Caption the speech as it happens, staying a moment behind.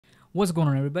What's going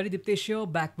on, everybody? Diptesh here,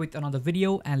 back with another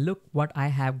video, and look what I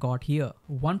have got here.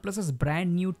 OnePlus's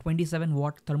brand new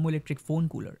 27-watt thermoelectric phone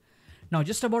cooler. Now,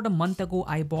 just about a month ago,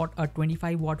 I bought a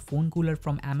 25-watt phone cooler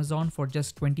from Amazon for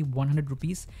just 2100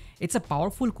 rupees. It's a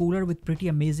powerful cooler with pretty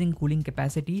amazing cooling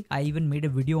capacity. I even made a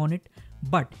video on it,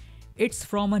 but it's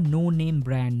from a no-name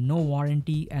brand, no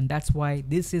warranty, and that's why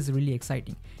this is really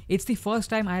exciting. It's the first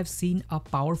time I have seen a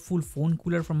powerful phone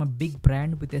cooler from a big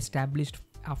brand with established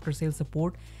after-sale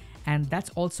support, and that's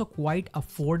also quite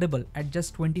affordable at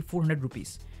just 2400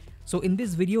 rupees. So in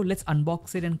this video, let's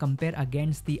unbox it and compare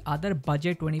against the other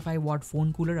budget 25-watt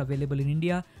phone cooler available in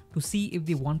India to see if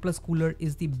the OnePlus cooler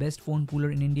is the best phone cooler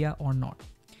in India or not.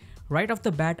 Right off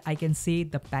the bat, I can say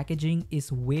the packaging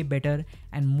is way better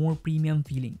and more premium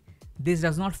feeling. This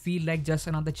does not feel like just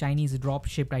another Chinese drop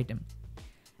shipped item.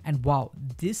 And wow,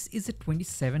 this is a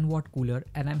 27-watt cooler,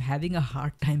 and I'm having a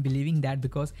hard time believing that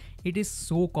because it is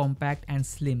so compact and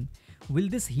slim. Will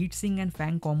this heatsink and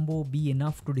fan combo be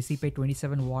enough to dissipate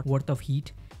 27 watt worth of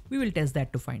heat? We will test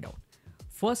that to find out.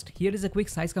 First, here is a quick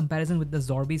size comparison with the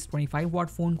Zorbes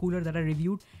 25-watt phone cooler that I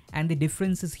reviewed, and the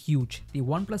difference is huge. The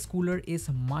OnePlus cooler is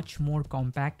much more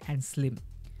compact and slim.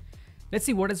 Let's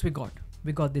see what else we got.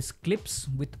 We got these clips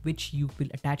with which you will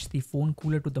attach the phone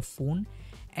cooler to the phone.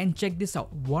 And check this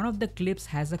out, one of the clips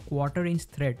has a 1/4 inch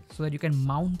thread so that you can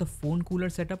mount the phone cooler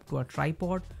setup to a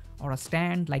tripod or a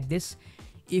stand like this.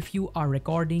 If you are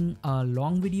recording a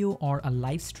long video or a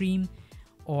live stream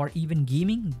or even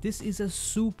gaming, this is a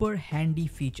super handy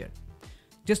feature.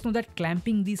 Just know that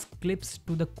clamping these clips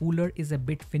to the cooler is a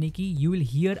bit finicky. You will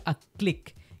hear a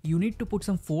click. You need to put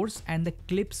some force and the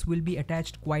clips will be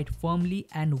attached quite firmly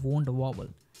and won't wobble.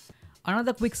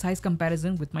 Another quick size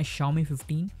comparison with my Xiaomi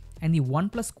 15. And the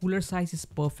OnePlus cooler size is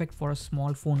perfect for a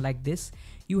small phone like this.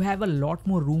 You have a lot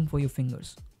more room for your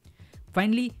fingers.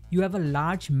 Finally, you have a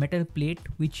large metal plate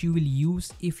which you will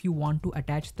use if you want to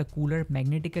attach the cooler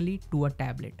magnetically to a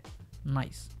tablet.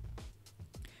 Nice.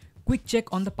 Quick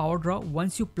check on the power draw.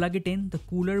 Once you plug it in, the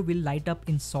cooler will light up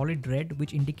in solid red,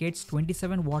 which indicates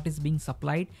 27 watt is being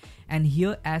supplied. And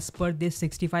here, as per this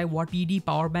 65 watt PD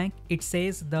power bank, it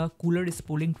says the cooler is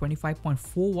pulling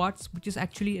 25.4 watts, which is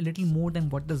actually a little more than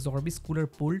what the Zorbes cooler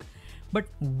pulled. But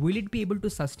will it be able to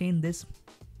sustain this?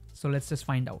 So let's just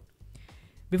find out.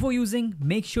 Before using,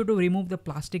 make sure to remove the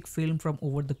plastic film from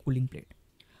over the cooling plate.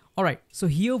 Alright, so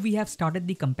here we have started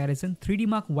the comparison 3D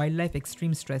Mark Wildlife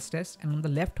Extreme Stress Test, and on the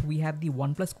left we have the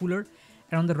OnePlus cooler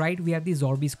and on the right we have the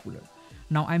Zorbes cooler.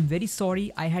 Now I'm very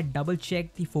sorry, I had double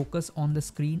checked the focus on the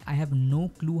screen. I have no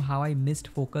clue how I missed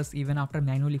focus even after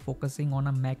manually focusing on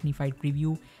a magnified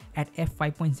preview at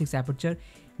f5.6 aperture.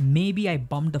 Maybe I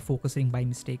bumped the focusing by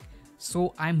mistake.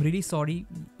 So I'm really sorry.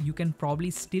 You can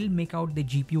probably still make out the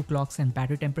GPU clocks and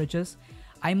battery temperatures.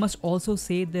 I must also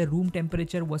say the room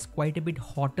temperature was quite a bit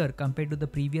hotter compared to the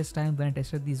previous time when I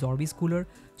tested the Zorbes cooler.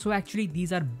 So actually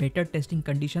these are better testing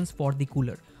conditions for the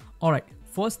cooler. Alright,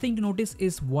 first thing to notice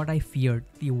is what I feared.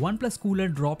 The OnePlus cooler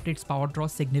dropped its power draw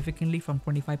significantly from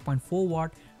 25.4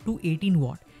 watt to 18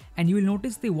 watt. And you will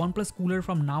notice the OnePlus cooler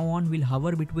from now on will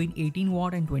hover between 18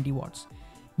 watt and 20 watts.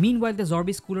 Meanwhile, the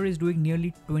Zorbes cooler is doing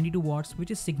nearly 22 watts, which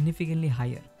is significantly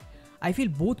higher. I feel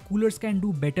both coolers can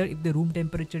do better if the room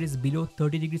temperature is below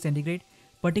 30 degrees centigrade,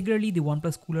 particularly the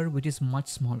OnePlus cooler, which is much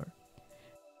smaller.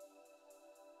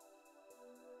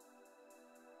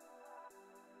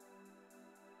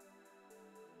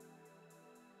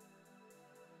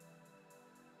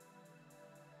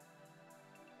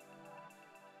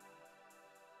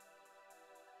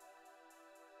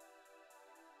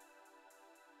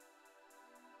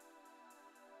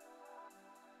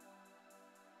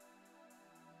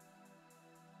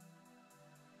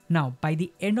 Now, by the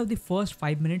end of the first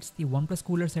 5 minutes, the OnePlus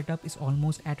cooler setup is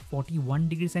almost at 41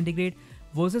 degrees centigrade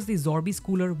versus the Zorbes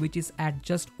cooler, which is at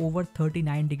just over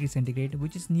 39 degrees centigrade,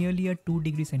 which is nearly a 2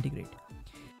 degrees centigrade.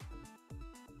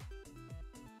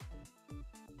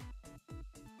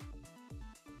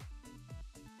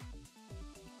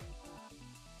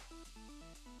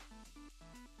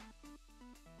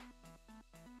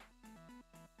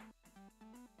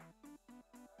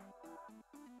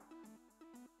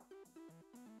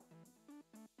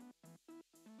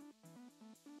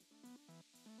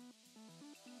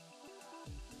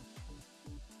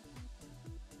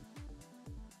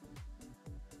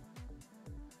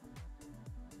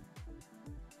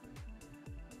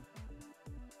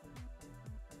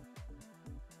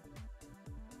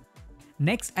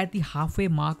 Next, at the halfway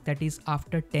mark, that is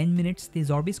after 10 minutes, the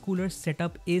Zorbes cooler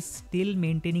setup is still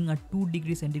maintaining a 2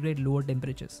 degrees centigrade lower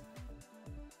temperatures.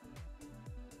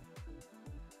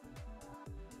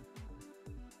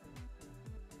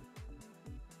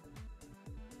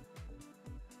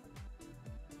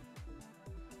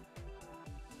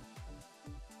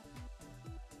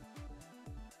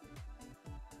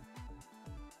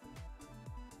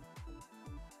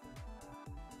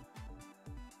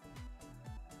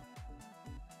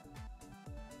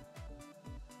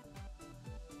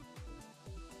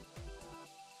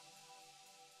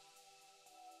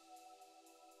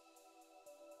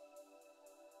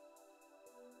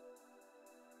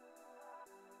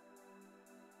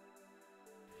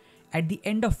 At the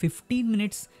end of 15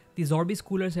 minutes, the Zorbes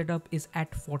cooler setup is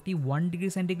at 41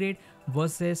 degrees centigrade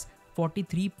versus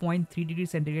 43.3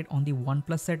 degrees centigrade on the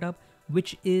OnePlus setup,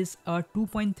 which is a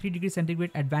 2.3 degrees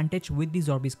centigrade advantage with the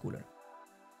Zorbes cooler.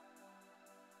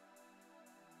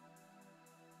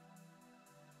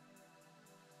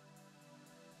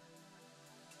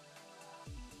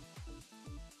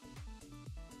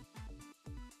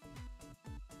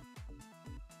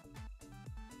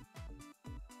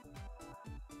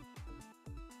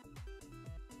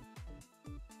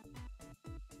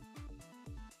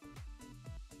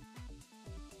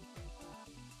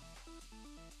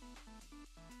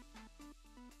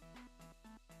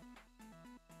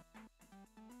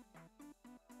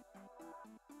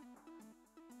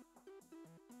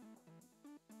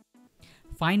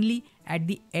 Finally, at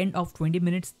the end of 20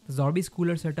 minutes, the Zorbes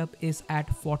cooler setup is at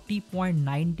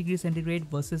 40.9 degrees centigrade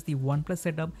versus the OnePlus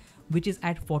setup, which is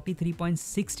at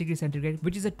 43.6 degrees centigrade,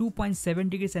 which is a 2.7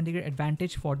 degrees centigrade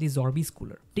advantage for the Zorbes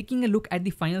cooler. Taking a look at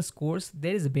the final scores,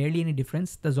 there is barely any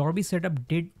difference. The Zorbes setup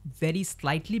did very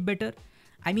slightly better.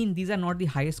 I mean, these are not the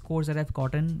highest scores that I've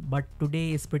gotten, but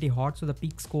today is pretty hot, so the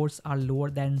peak scores are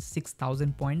lower than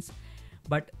 6,000 points.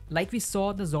 But like we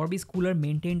saw, the Zorbes cooler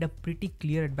maintained a pretty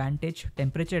clear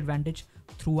temperature advantage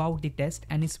throughout the test,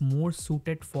 and is more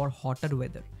suited for hotter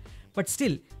weather. But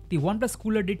still, the OnePlus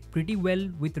cooler did pretty well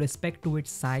with respect to its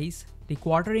size. The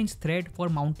quarter-inch thread for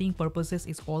mounting purposes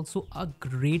is also a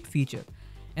great feature.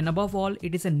 And above all,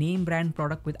 it is a name brand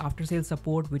product with after-sales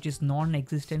support, which is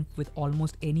non-existent with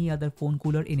almost any other phone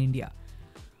cooler in India.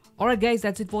 Alright guys,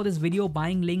 that's it for this video.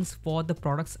 Buying links for the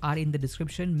products are in the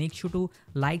description. Make sure to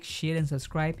like, share and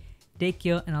subscribe. Take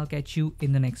care, and I'll catch you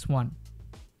in the next one.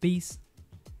 Peace.